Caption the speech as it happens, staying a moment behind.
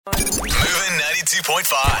Moving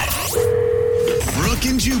 92.5. Brooke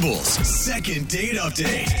and Jubal's second date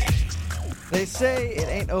update. They say it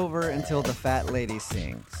ain't over until the fat lady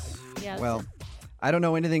sings. Yeah, Well, I don't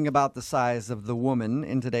know anything about the size of the woman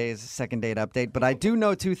in today's second date update, but I do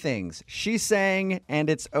know two things. She sang, and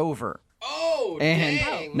it's over. Oh, And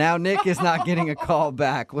dang. now Nick is not getting a call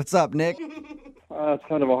back. What's up, Nick? That's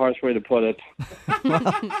kind of a harsh way to put it.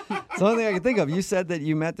 It's the only thing I can think of. You said that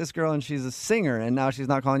you met this girl and she's a singer, and now she's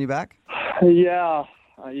not calling you back? Yeah,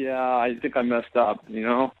 I think I messed up, you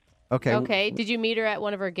know? Okay. Okay. Did you meet her at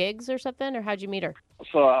one of her gigs or something, or how'd you meet her?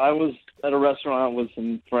 So I was at a restaurant with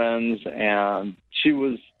some friends, and she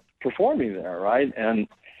was performing there, right? And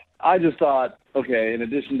I just thought, okay, in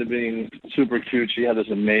addition to being super cute, she had this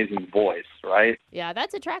amazing voice, right? Yeah,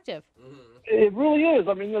 that's attractive. It really is.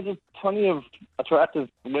 I mean, there's plenty of attractive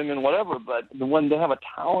women, whatever, but when they have a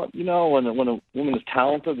talent, you know, when a woman is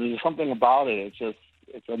talented, there's something about it.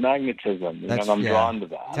 It's a magnetism, you know, and I'm drawn to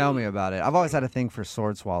that. Tell me about it. I've always had a thing for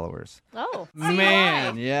sword swallowers. Oh,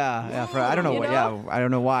 Man, yeah. I don't know You what. know? Yeah, I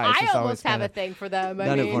don't know why. It's I just almost have kinda a thing for them.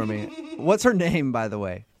 done it for me. What's her name, by the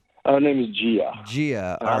way? Her name is Gia.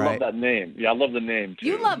 Gia. And All I right. love that name. Yeah, I love the name, too.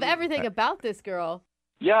 You love everything about this girl.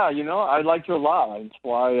 Yeah, you know, I liked her a lot. That's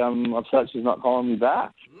why I'm upset she's not calling me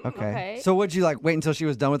back. Okay. Okay. So would you wait until she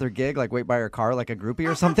was done with her gig, wait by her car like a groupie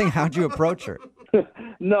or something? How'd you approach her?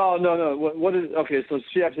 No. What is okay? So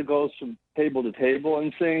she actually goes from table to table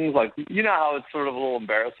and sings. You know how it's sort of a little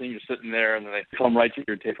embarrassing. You're sitting there and then they come right to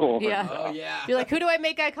your table. Yeah. Oh, yeah. You're like, who do I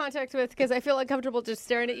make eye contact with? Because I feel uncomfortable just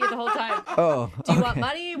staring at you the whole time. Oh. Do you want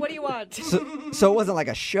money? What do you want? So it wasn't like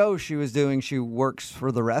a show she was doing. She works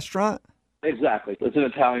for the restaurant? Exactly. It's an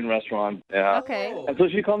Italian restaurant. Yeah. Okay. And so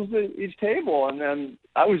she comes to each table, and then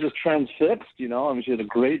I was just transfixed. You know, I mean, she had a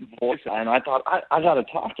great voice, and I thought I got to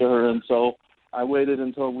talk to her, and so I waited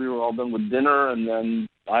until we were all done with dinner, and then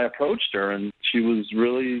I approached her, and she was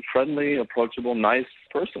really friendly, approachable, nice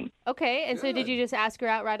person. Okay. And so did you just ask her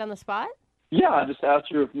out right on the spot? Yeah, I just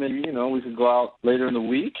asked her if maybe, you know, we could go out later in the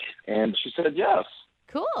week, and she said yes.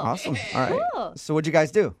 Cool. Awesome. All right. Cool. So what'd you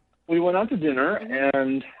guys do? We went out to dinner,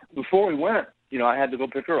 and before we went, you know, I had to go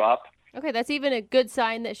pick her up. Okay, that's even a good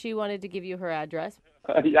sign that she wanted to give you her address.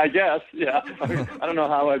 I guess, yeah. I don't know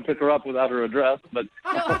how I'd pick her up without her address, but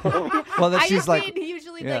Well, that I she's just like, mean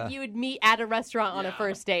usually yeah. you would meet at a restaurant on a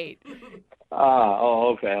first date.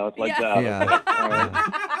 okay, it's like Yeah. that. Yeah. All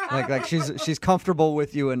right. like she's comfortable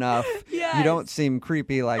with you enough. Yes. You don't seem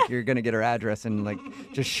creepy like you're gonna get her address and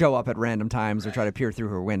just show up at random times or try to peer through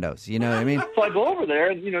her windows. You know what I mean? So I go over there,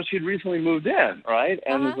 and, you know, she'd recently moved in, right?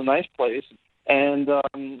 And it was a nice place. And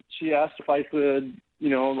she asked if I could, you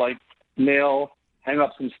know, hang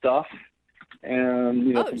up some stuff. And,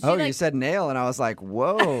 you know, Oh, Oh, you said nail, and I was like,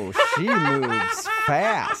 whoa, she moves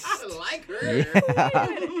fast. I like her. Yeah.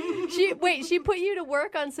 She put you to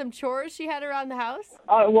work on some chores she had around the house?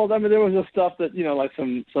 well, I mean, there was just stuff that, you know, like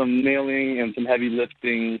some nailing and some heavy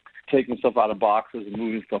lifting, taking stuff out of boxes and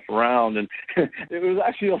moving stuff around. And it was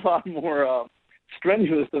actually a lot more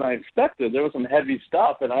strenuous than I expected. There was some heavy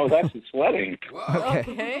stuff, and I was actually sweating.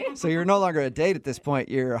 Okay. So you're no longer a date at this point.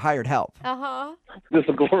 You're hired help. Uh-huh. Just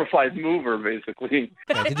a glorified mover, basically.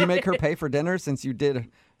 Yeah, did you make her pay for dinner since you did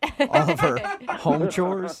all of her home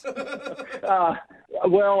chores?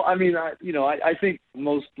 Well, I mean, I think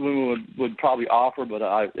most women would probably offer, but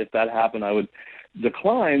if that happened, I would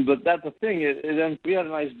decline. But that's the thing. Then we had a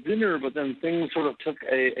nice dinner, but then things sort of took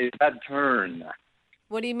a bad turn.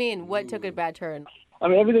 What do you mean? What took a bad turn? I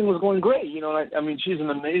mean, everything was going great, you know. I mean, she's an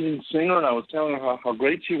amazing singer, and I was telling her how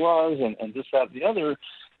great she was, and this, that, and the other.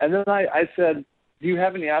 And then I said, do you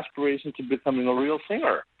have any aspirations to becoming a real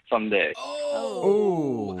singer someday?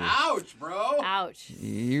 Oh. Ooh. Ouch, bro. Ouch.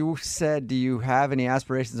 You said, do you have any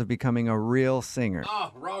aspirations of becoming a real singer?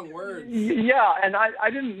 Oh, wrong word. Yeah, and I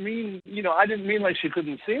didn't mean, like she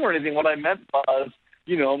couldn't sing or anything. What I meant was,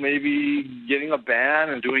 you know, maybe getting a band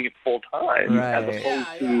and doing it full time as Right.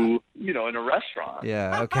 opposed to, you know, in a restaurant.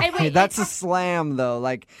 Yeah, okay. Hey, wait, That's a slam, though.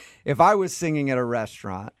 Like, if I was singing at a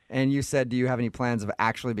restaurant and you said, do you have any plans of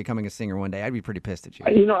actually becoming a singer one day, I'd be pretty pissed at you.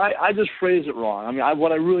 You know, I just phrased it wrong. I mean,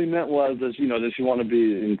 what I really meant was, does she want to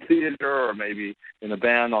be in theater or maybe in a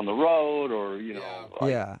band on the road or, you know, like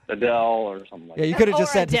Yeah. Adele or something like Yeah, that. you could have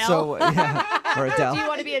just Or said, Adele. so, yeah, or Adele. Do you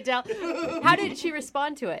want to be Adele? How did she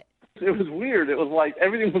respond to it? It was weird. It was like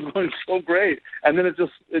everything was going so great, and then it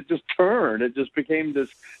just turned. It just became this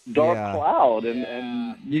dark Yeah. cloud,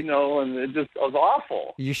 and you know, and it was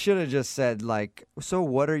awful. You should have just said, so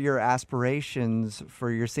what are your aspirations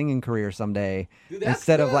for your singing career someday? Dude, that's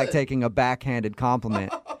Instead of, good. taking a backhanded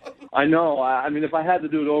compliment. I know. I mean, if I had to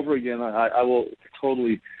do it over again, I will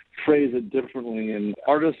totally phrase it differently. And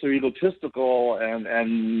artists are egotistical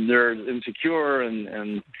and they're insecure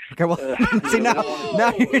and Okay, well, see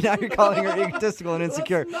now you're calling her egotistical and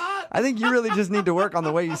insecure. I think you really just need to work on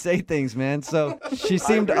the way you say things, man. So she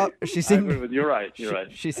seemed I agree with you. You're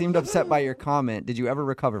right. She seemed upset by your comment. Did you ever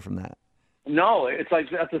recover from that? No, it's like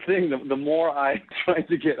that's the thing. The more I tried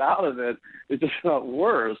to get out of it, it just got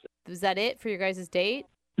worse. Was that it for your guys' date?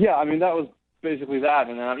 Yeah, I mean that was basically that,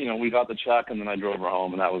 and then we got the check, and then I drove her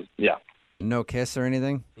home, and that was No kiss or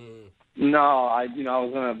anything? No, I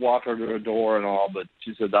was gonna walk her to her door and all, but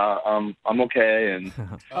she said I'm okay, and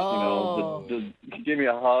she gave me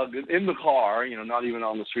a hug in the car, not even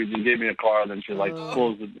on the street. She gave me a car, then she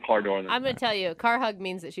closed the car door. And then I'm going to tell you, a car hug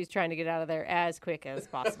means that she's trying to get out of there as quick as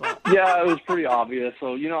possible. Yeah, it was pretty obvious.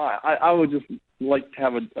 So I would just like to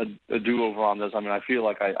have a do-over on this. I mean, I feel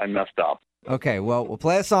like I messed up. Okay, well, we'll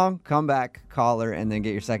play a song, come back, call her, and then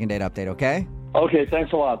get your second date update, okay? Okay,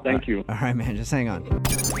 thanks a lot. Thank you. All right, man, just hang on. Moving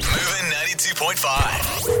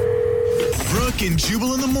 92.5. Brooke and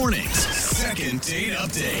Jubal in the mornings. Second date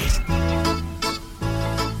update.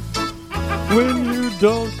 When you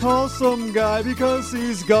don't call some guy because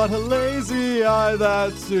he's got a lazy eye,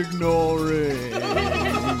 that's ignoring.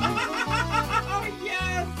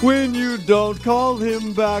 When you don't call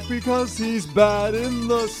him back because he's bad in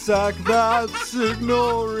the sack, that's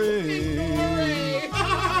ignoring.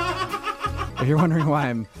 If you're wondering why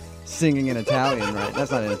I'm singing in Italian, right? That's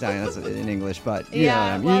not in Italian, that's in English, but you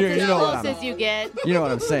know what as I'm close as you get. You know what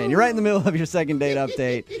I'm saying. You're right in the middle of your second date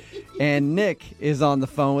update, and Nick is on the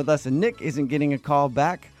phone with us, and Nick isn't getting a call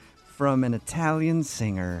back from an Italian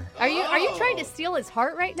singer. Are you trying to steal his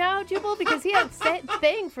heart right now, Jubal? Because he had a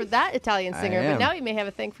thing for that Italian singer, I am. but now he may have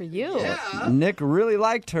a thing for you. Yeah. Nick really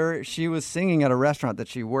liked her. She was singing at a restaurant that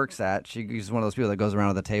she works at. She's one of those people that goes around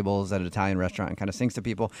with the tables at an Italian restaurant and kind of sings to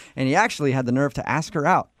people. And he actually had the nerve to ask her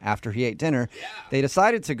out after he ate dinner. Yeah. They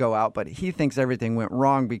decided to go out, but he thinks everything went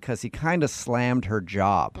wrong because he kind of slammed her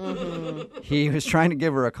job. He was trying to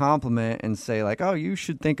give her a compliment and say, like, oh, you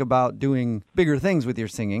should think about doing bigger things with your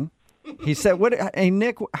singing. He said, hey,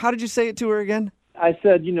 Nick, how did you say it to her again? I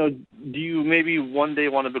said, do you maybe one day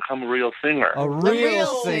want to become a real singer? A real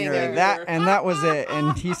real singer. singer. That was it.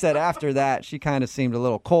 And he said after that, she kind of seemed a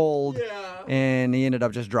little cold. And he ended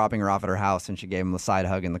up just dropping her off at her house, and she gave him a side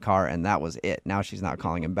hug in the car, and that was it. Now she's not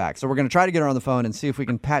calling him back. So we're going to try to get her on the phone and see if we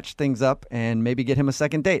can patch things up and maybe get him a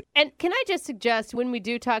second date. And can I just suggest when we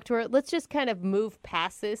do talk to her, let's just kind of move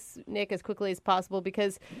past this, Nick, as quickly as possible,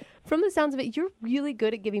 because from the sounds of it, you're really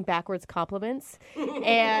good at giving backwards compliments.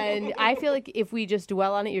 And I feel like if we just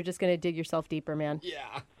dwell on it, you're just going to dig yourself deeper, man.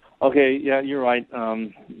 Yeah. Okay, yeah, you're right.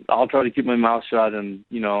 I'll try to keep my mouth shut, and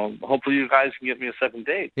hopefully you guys can get me a second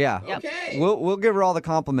date. Yeah. Yep. Okay. We'll give her all the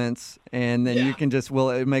compliments, and then you can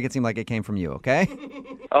we'll make it seem like it came from you, okay?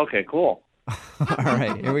 Okay, cool. All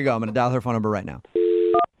right, here we go. I'm going to dial her phone number right now.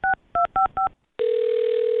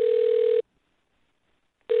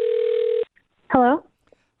 Hello,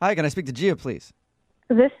 Hi, can I speak to Gia, please?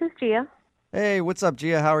 this is Gia. Hey, what's up,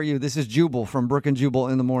 Gia? How are you? This is Jubal from Brooke and Jubal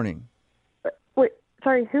in the Morning. Wait,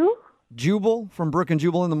 sorry, who? Jubal from Brooke and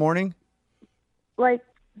Jubal in the Morning? Like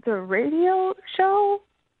the radio show?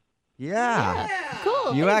 Yeah.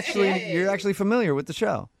 Cool. You're actually familiar with the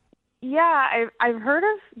show. Yeah, I've heard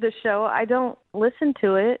of the show. I don't listen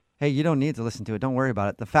to it. Hey, you don't need to listen to it. Don't worry about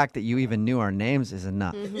it. The fact that you even knew our names is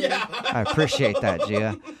enough. Yeah. I appreciate that,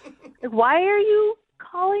 Gia. Why are you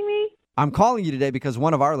calling me? I'm calling you today because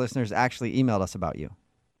one of our listeners actually emailed us about you.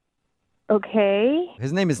 Okay.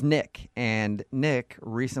 His name is Nick, and Nick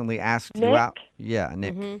recently asked you Nick? out. Yeah,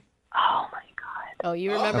 Nick. Oh my god. Oh,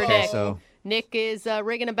 you remember Okay, Nick. so Nick is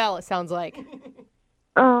ringing a bell, it sounds like.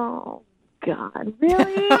 Oh god.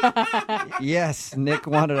 Really? yes, Nick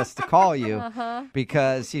wanted us to call you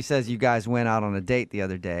because he says you guys went out on a date the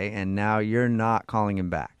other day, and now you're not calling him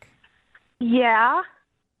back. Yeah.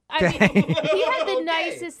 I mean, he had the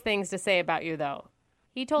nicest things to say about you, though.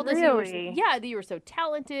 He told us Really? that you were so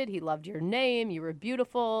talented. He loved your name. You were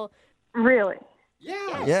beautiful. Really?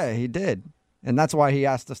 Yeah. Yeah, he did. And that's why he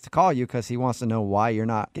asked us to call you, because he wants to know why you're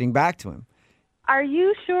not getting back to him. Are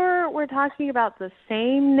you sure we're talking about the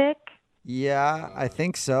same Nick? Yeah, I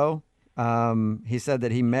think so. He said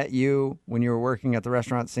that he met you when you were working at the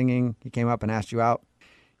restaurant singing. He came up and asked you out.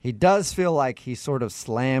 He does feel like he sort of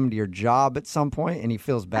slammed your job at some point, and he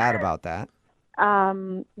feels bad about that.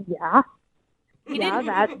 Yeah.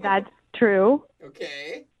 That's true.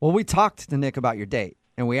 Okay. Well, we talked to Nick about your date,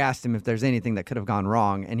 and we asked him if there's anything that could have gone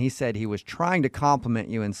wrong, and he said he was trying to compliment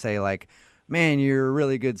you and say, like, man, you're a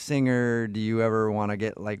really good singer. Do you ever want to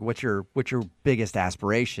get, like, what's your biggest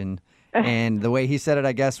aspiration? And the way he said it,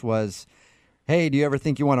 I guess, was, Hey, do you ever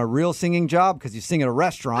think you want a real singing job because you sing at a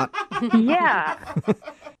restaurant? Yeah.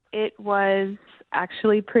 It was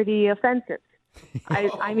actually pretty offensive.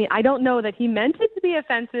 I mean, I don't know that he meant it to be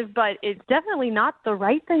offensive, but it's definitely not the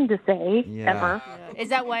right thing to say ever. Is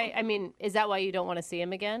that why? I mean, is that why you don't want to see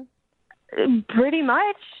him again? Pretty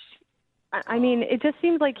much. I mean, it just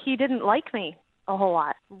seems like he didn't like me a whole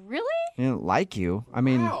lot. Really? He didn't like you. I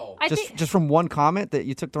mean, Wow. just from one comment that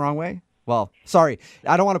you took the wrong way? Well, sorry.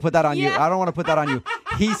 I don't want to put that on you. I don't want to put that on you.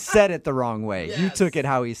 He said it the wrong way. You Yes. took it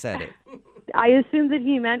how he said it. I assumed that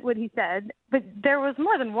he meant what he said, but there was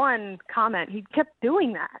more than one comment. He kept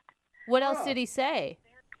doing that. What else did he say?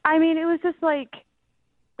 I mean, it was just like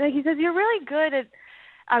he says, you're really good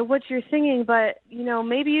at what you're singing, but, you know,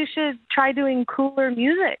 maybe you should try doing cooler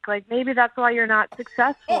music. Like, maybe that's why you're not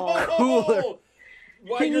successful. Cooler.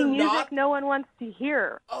 Why Singing you're music not? no one wants to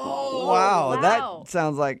hear. Oh. Wow, wow. that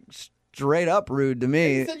sounds like straight up rude to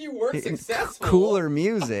me. You said you weren't successful. Cooler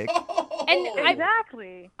music. And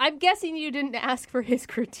Exactly. I'm guessing you didn't ask for his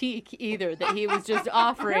critique either, that he was just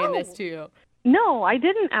offering this to you. No, I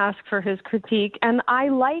didn't ask for his critique, and I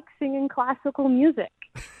like singing classical music.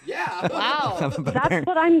 Yeah. Wow. That's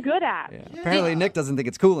what I'm good at. Yeah. Apparently, Nick doesn't think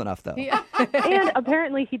it's cool enough, though. Yeah. And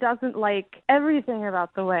apparently he doesn't like everything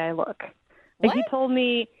about the way I look. Like, he What? told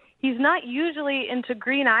me he's not usually into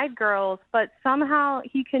green-eyed girls, but somehow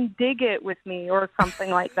he can dig it with me or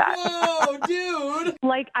something like that. Whoa, dude.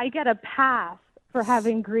 Like, I get a pass for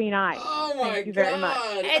having green eyes. Oh, my Thank you very much.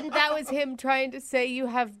 God. And that was him trying to say you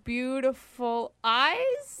have beautiful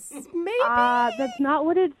eyes, maybe? That's not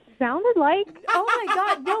what it sounded like. Oh my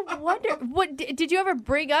God! No wonder. What did you ever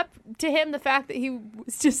bring up to him the fact that he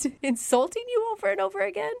was just insulting you over and over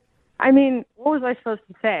again? I mean, what was I supposed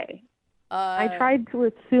to say? I Uh, tried to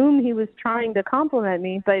assume he was trying to compliment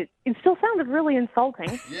me, but it still sounded really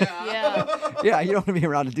insulting. Yeah. Yeah. Yeah, you don't want to be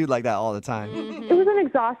around a dude like that all the time. It was an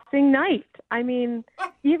exhausting night. I mean,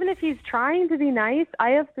 even if he's trying to be nice,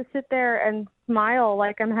 I have to sit there and smile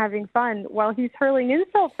like I'm having fun while he's hurling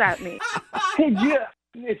insults at me. Hey, Gia,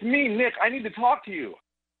 it's me, Nick. I need to talk to you.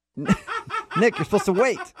 Nick, you're supposed to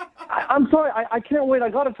wait. I'm sorry. I can't wait. I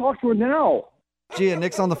got to talk to her now. Gia,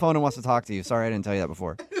 Nick's on the phone and wants to talk to you. Sorry I didn't tell you that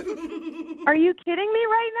before. Are you kidding me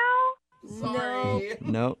right now? Sorry.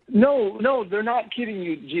 No. No, they're not kidding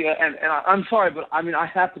you, Gia. And I'm sorry, but I mean, I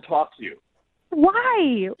have to talk to you.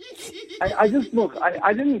 Why? I just look.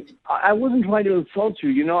 I wasn't trying to insult you.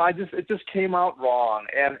 You know, it just came out wrong.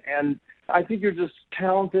 And I think you're just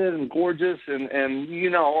talented and gorgeous. And you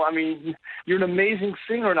know, I mean, you're an amazing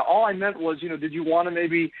singer. And all I meant was, you know, did you want to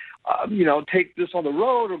maybe, you know, take this on the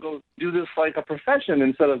road or go do this like a profession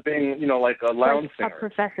instead of being, you know, like a lounge Like singer? a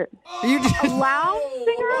profession. You A just, lounge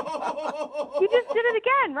singer? You just did it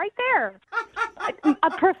again, right there.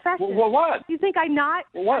 A profession. Well, what? You think I'm not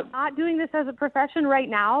doing this as a profession right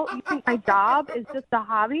now? You think my job is just a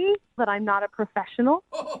hobby, but I'm not a professional?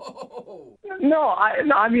 No,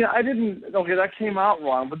 I mean, I didn't. Okay, that came out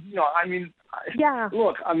wrong. But you know, I mean, Yeah.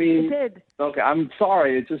 look, I It mean, did. okay, I'm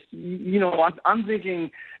sorry. It's just, you know, I'm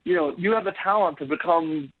thinking, you know, you have the talent to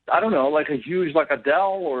become, I don't know, like a huge, like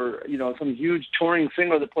Adele or, you know, some huge touring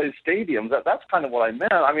singer that plays stadiums. That's kind of what I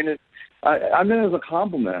meant. I mean, I meant it as a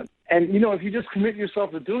compliment. And, you know, if you just commit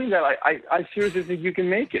yourself to doing that, I seriously think you can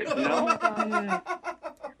make it, you know?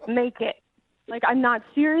 Make it. Like, I'm not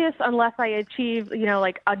serious unless I achieve, you know,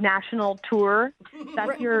 like a national tour.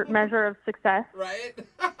 That's your measure of success. Right?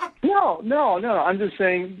 No. I'm just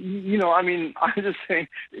saying, you know, I mean, I'm just saying,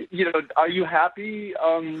 you know, are you happy?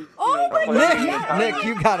 Oh, my God. Nick,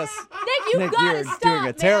 you got us. Nick, you Nick, gotta you're stop, doing a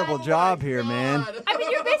man. terrible job here, man. I mean,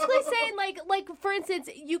 you're basically saying, like, for instance,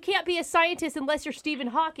 you can't be a scientist unless you're Stephen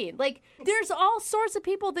Hawking. Like, there's all sorts of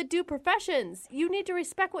people that do professions. You need to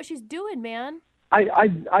respect what she's doing, man.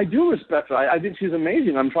 I do respect her. I think she's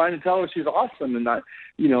amazing. I'm trying to tell her she's awesome, and I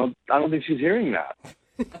don't think she's hearing that.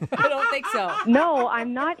 I don't think so. No,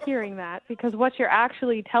 I'm not hearing that because what you're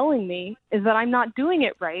actually telling me is that I'm not doing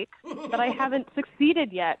it right, that I haven't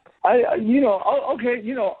succeeded yet. Okay, you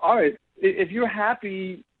know, all right. If you're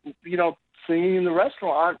happy, you know, singing in the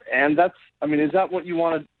restaurant, and is that what you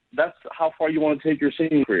want to? That's how far you want to take your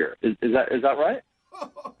singing career. Is that right?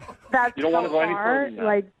 That's You don't want to go any further than that.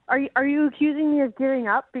 Like, are you accusing me of giving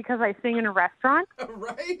up because I sing in a restaurant?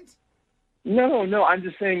 Right? No. I'm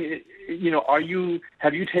just saying, you know,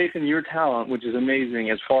 have you taken your talent, which is amazing,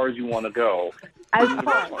 as far as you want to go? As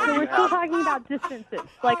far, so we're still talking about distances.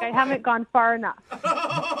 Like, I haven't gone far enough.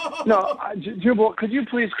 No, Jubal, could you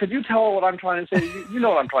tell her what I'm trying to say? You know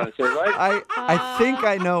what I'm trying to say, right? I think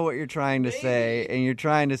I know what you're trying to say, and you're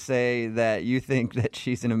trying to say that you think that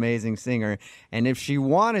she's an amazing singer, and if she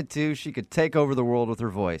wanted to, she could take over the world with her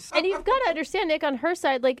voice. And you've got to understand, Nick, on her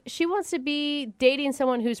side, like, she wants to be dating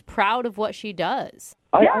someone who's proud of what she does.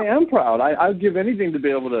 I am proud. I'd give anything to be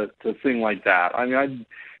able to sing like that. I mean,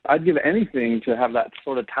 I'd give anything to have that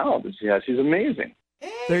sort of talent that she has. She's amazing.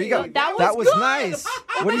 There you go. That was good. Nice.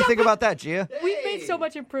 What do you think about that, Gia? We've made so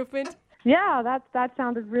much improvement. Yeah, that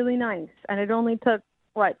sounded really nice. And it only took,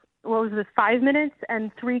 what was this, 5 minutes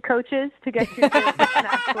and 3 coaches to get you to an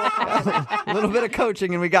actual compliment. A little bit of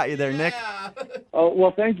coaching, and we got you there, Nick. Oh,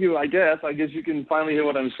 well, thank you, I guess. I guess you can finally hear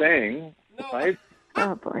what I'm saying, right?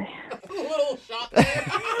 Oh, boy. A little shot there.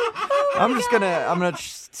 I'm gonna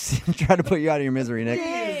try to put you out of your misery, Nick.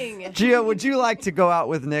 Dang. Gia, would you like to go out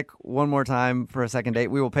with Nick one more time for a second date?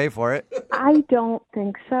 We will pay for it. I don't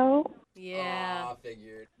think so. Yeah. Aw,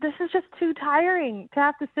 figured. This is just too tiring to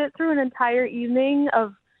have to sit through an entire evening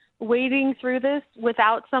of wading through this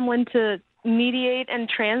without someone to mediate and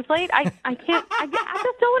translate. I can't. I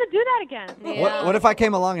just don't want to do that again. Yeah. What if I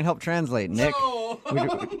came along and helped translate, Nick? No.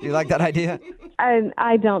 Would you like that idea?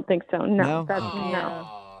 I don't think so. No, No? that's Yeah. no.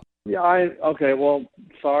 Yeah, okay, well,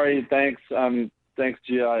 sorry, thanks. Thanks,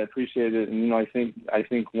 Gia, I appreciate it. And, I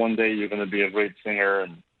think one day you're going to be a great singer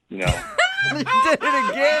and, You did it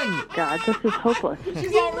again. God, this is hopeless.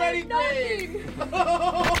 She's already great.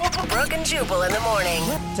 Brooke and Jubal in the morning.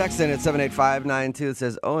 Text in at 78592. It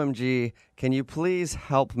says, OMG, can you please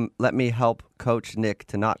let me help Coach Nick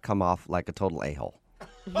to not come off like a total a-hole?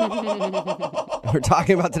 We're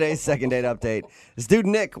talking about today's second date update. This dude,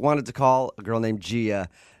 Nick, wanted to call a girl named Gia.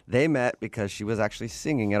 They met because she was actually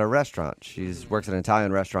singing at a restaurant. She works at an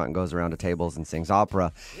Italian restaurant and goes around to tables and sings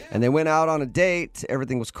opera. And they went out on a date.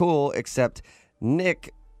 Everything was cool, except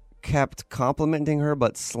Nick kept complimenting her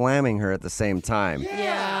but slamming her at the same time.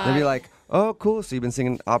 Yeah. They'd be like, oh, cool. So you've been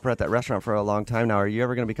singing opera at that restaurant for a long time now. Are you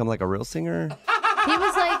ever going to become like a real singer? He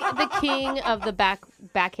was like the king of the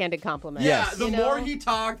backhanded compliments. Yes. The more he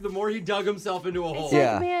talked, the more he dug himself into a hole. It's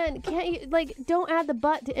Yeah. like, man, can't you, don't add the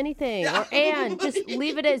but to anything. Or and, just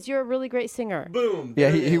leave it as you're a really great singer. Boom.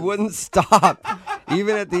 Yeah, There it he is. wouldn't stop.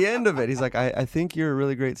 Even at the end of it, he's like, I think you're a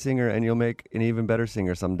really great singer and you'll make an even better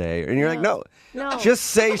singer someday. And you're like, no, just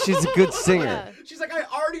say she's a good singer. Yeah. She's like, I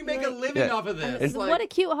already make a living Yeah. off of this. It's what a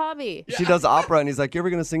cute hobby. She does opera and he's like, you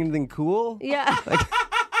ever going to sing anything cool? Yeah.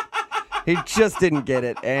 He just didn't get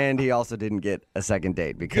it, and he also didn't get a second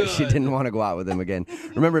date because she Good. didn't want to go out with him again.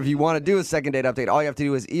 Remember, if you want to do a second date update, all you have to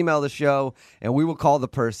do is email the show, and we will call the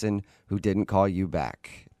person who didn't call you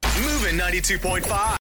back. Moving 92.5.